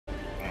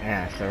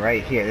Yeah, so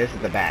right here, this is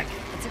the back.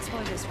 Let's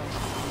explore this one.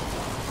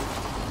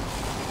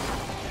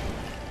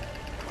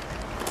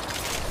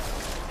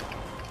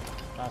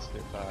 Not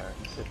Spitfire.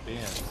 He said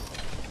Benz.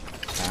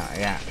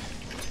 Yeah.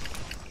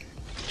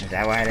 Is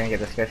that why I didn't get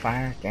the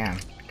Spitfire? Damn.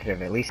 Could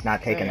have at least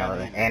not taken all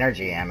the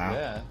energy ammo.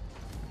 Yeah.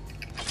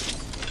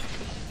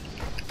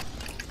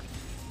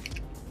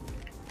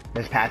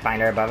 There's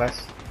Pathfinder above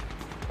us.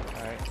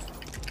 Alright.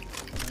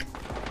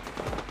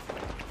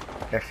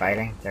 They're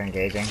fighting. They're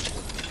engaging.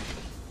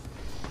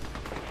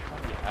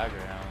 I'll get high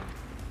ground.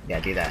 Yeah,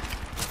 do that.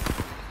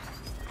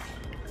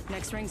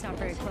 Next ring's not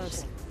very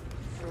close.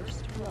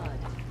 First blood.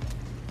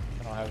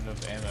 I don't have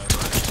enough ammo.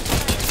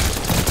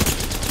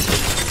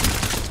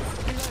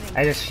 Reloading.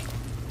 I just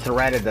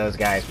threaded those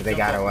guys, but they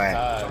got Jump off the away.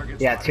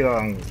 side. Yeah, 2 of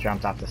them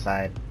jumped off the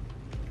side.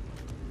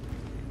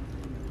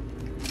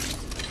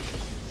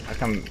 How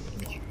come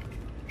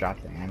drop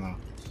the ammo?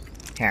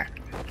 Here.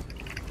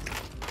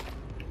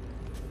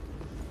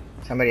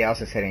 Somebody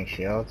else is hitting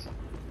shields.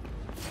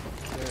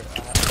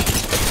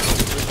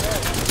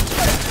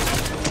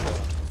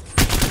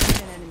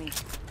 An enemy.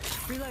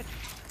 Reload.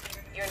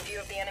 You're in view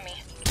of the enemy.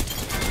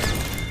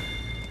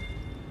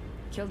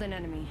 Killed an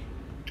enemy.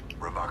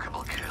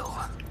 Remarkable kill.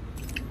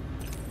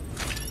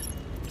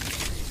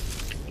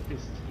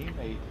 His teammate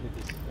hit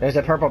this. There's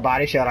a purple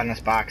body shield on this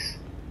box.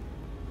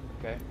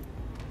 Okay.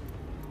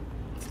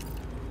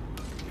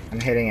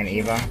 I'm hitting an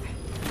Eva.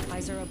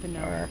 Eyes are open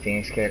now. Or a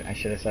Phoenix kit, I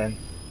should have said.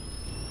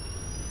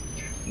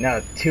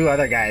 No, 2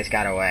 other guys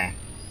got away.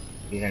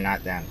 These are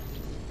not them.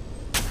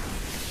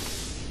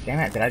 Damn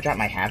it, did I drop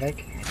my Havoc? I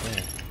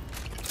did.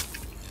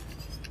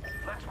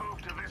 Let's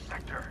move to this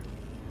sector.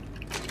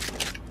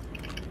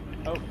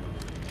 Oh.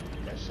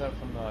 Got shot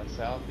from the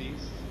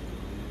southeast.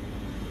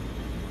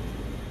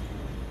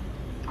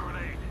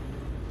 Grenade.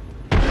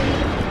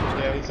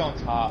 Yeah, he's on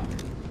top.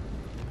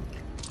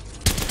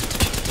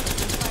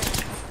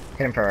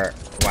 Hit him for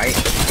white.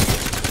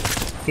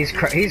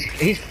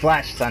 He's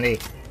flashed, Sunday.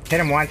 Hit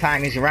him 1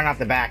 time, he's running off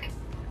the back.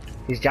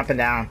 He's jumping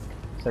down.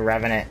 It's a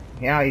Revenant.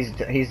 You know,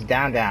 he's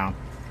down.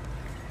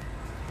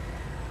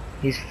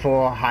 He's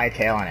full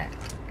hightailing it.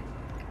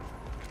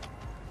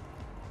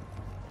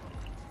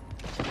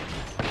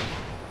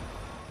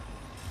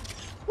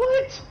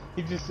 What?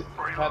 He just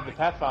had the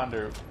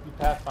Pathfinder. He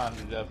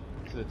Pathfindered up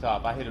to the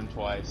top. I hit him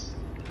twice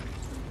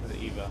with the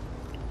Eva.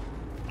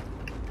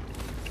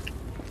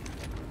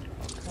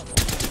 Oh, come on.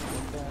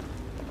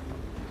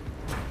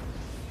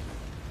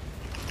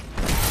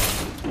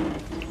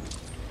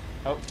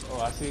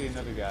 Oh, I see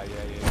another guy.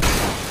 Yeah. We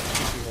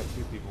have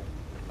 2 people.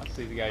 I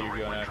see the guy you're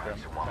going after. I'm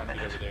trying to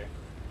get over there.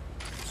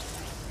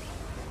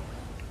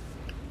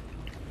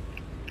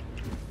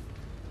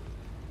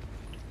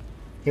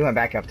 He went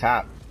back up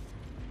top.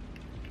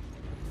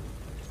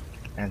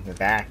 And the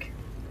back.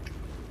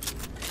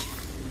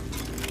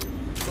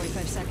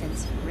 45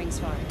 seconds. Rings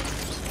far.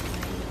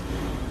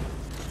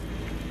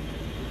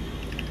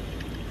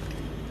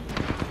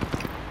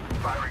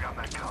 Firing on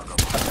that cargo.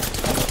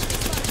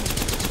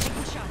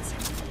 Taking shots.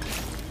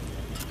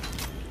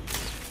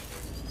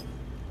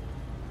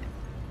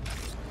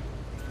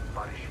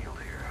 Body shield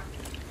here.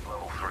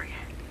 Level 3.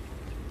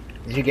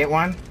 Did you get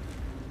one?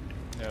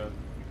 No.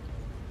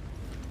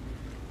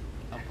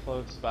 I'm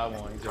close by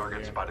one. He's over Target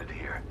here. spotted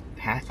here.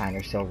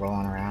 Pathfinder's still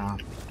rolling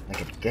around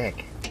like a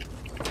dick.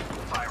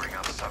 Firing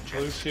on the subject.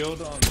 Blue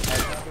shield on the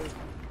Pathfinder.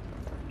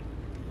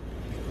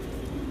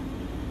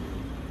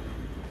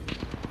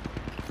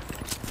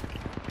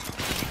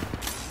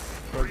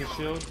 Broken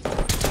shield.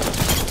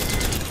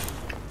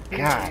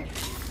 God.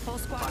 Full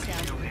squad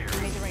down. We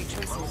made the right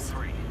Level choices.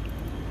 3.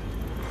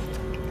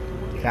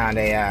 Found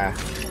a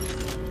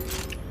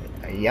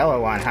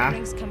yellow one, huh?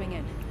 Rings coming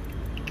in.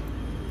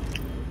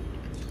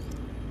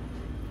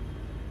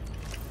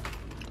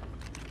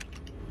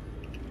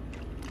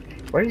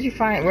 Where did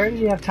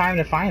you have time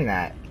to find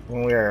that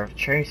when we were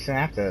chasing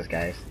after those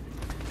guys?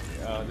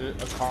 A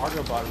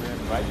cargo bot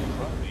ran right in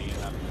front of me,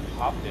 and I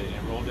popped it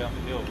and rolled down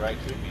the hill right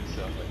to me.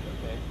 So I was like,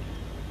 okay.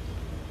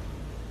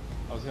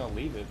 I was gonna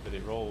leave it, but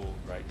it rolled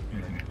right to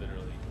me, like,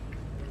 literally.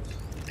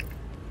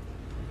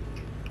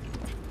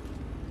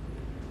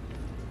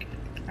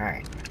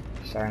 Alright.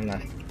 Starting the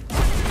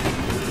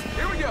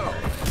Here we go.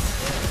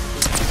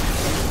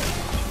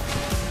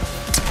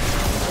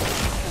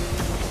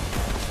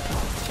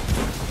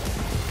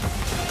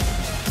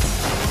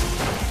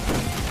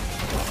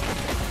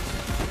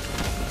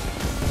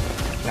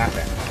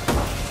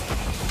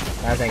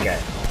 Nothing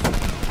good.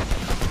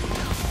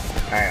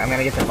 Alright, I'm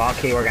gonna get the vault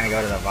key, we're gonna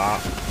go to the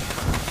vault.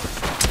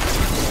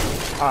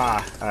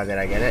 Oh, did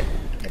I get it?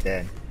 I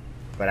did.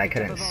 But I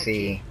couldn't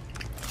see.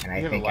 And I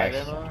You have a think light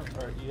ammo,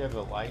 or you have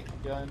a light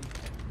gun?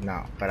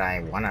 No, but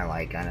I want a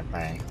light gun if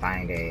I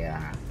find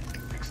a,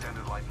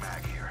 Extended light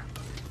mag here.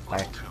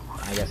 Level 2.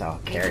 I guess I'll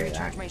Need to carry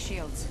recharge that. my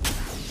shields.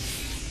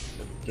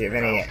 Do you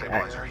have any,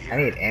 I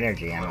need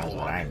energy ammo is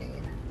what I need. I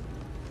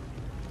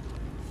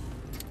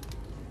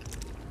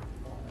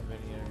don't have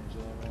any energy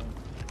ammo.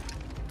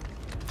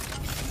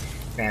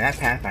 Man, that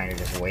Pathfinder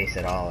just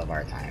wasted all of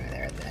our time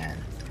there at the end.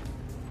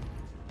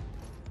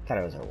 thought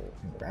it was a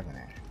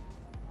Revenant.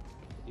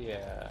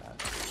 Yeah.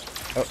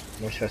 Oh,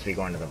 we're supposed to be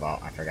going to the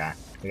vault. I forgot.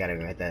 We gotta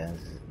go hit the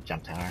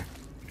jump tower.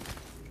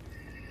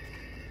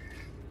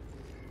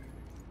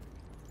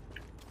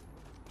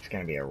 It's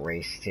gonna be a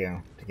race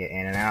too to get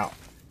in and out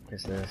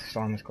because the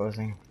storm is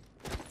closing.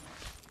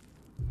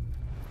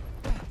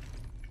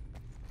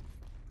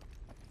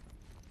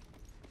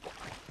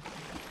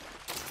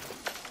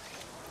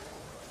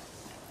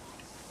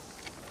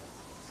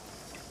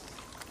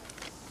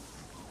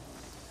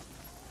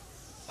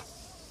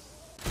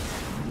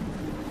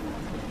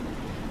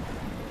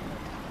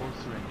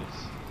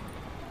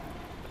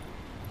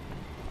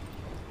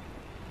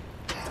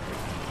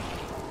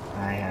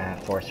 I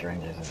have 4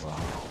 syringes as well.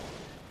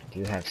 I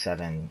do have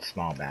 7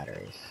 small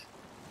batteries.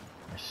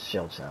 Or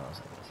shield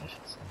cells, I guess I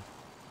should say.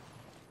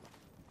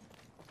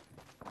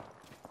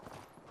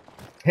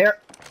 Here!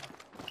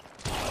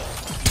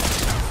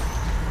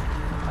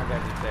 I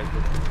got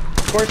detected.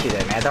 Of course you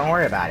did, man. Don't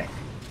worry about it.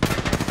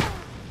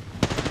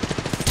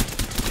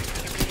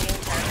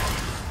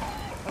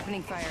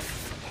 Opening fire.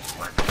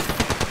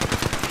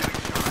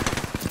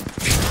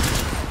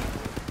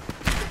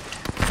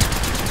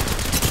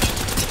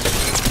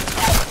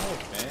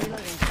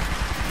 Reloading.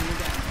 Enemy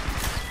down.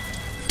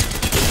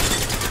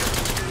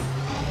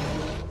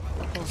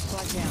 Whole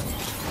squad down.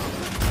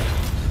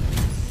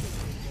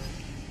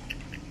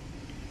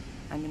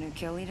 I'm the new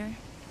kill leader?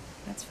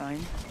 That's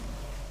fine.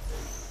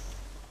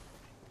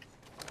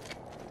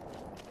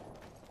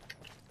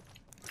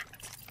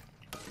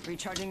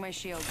 Recharging my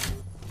shield.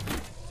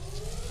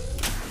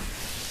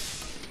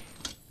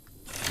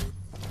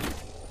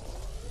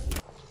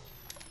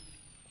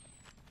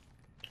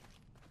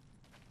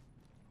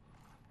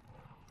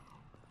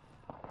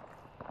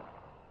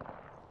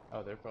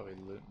 Oh, they're probably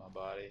looting my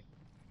body.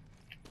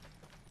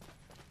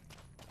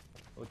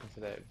 Looking for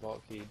that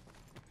vault key.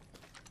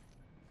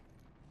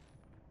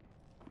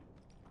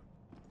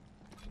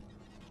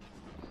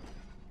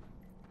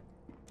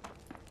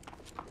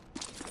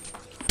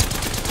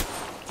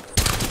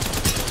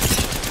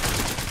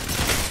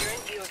 You're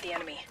in view of the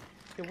enemy.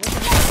 Hey, what the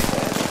heck is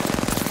that?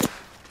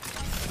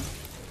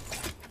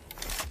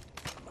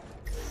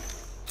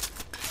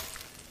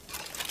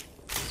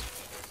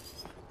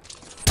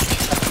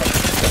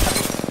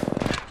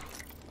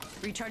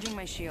 Recharging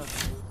my shield.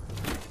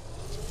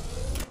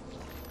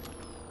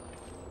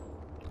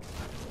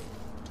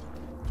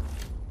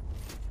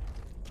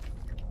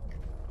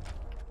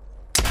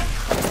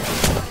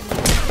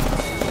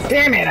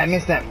 Damn it! I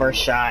missed that first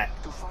shot.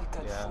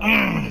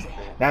 Yeah.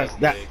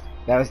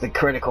 That was the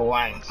critical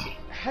one.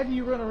 How do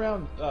you run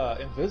around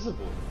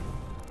invisible?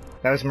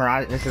 That was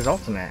Mirage. This is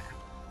ultimate.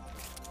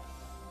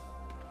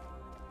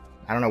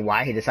 I don't know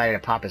why he decided to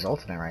pop his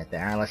ultimate right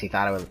there, unless he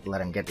thought it would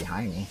let him get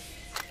behind me.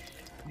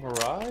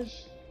 Mirage?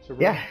 To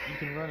run, Yeah. You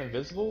can run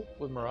invisible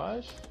with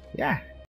Mirage? Yeah.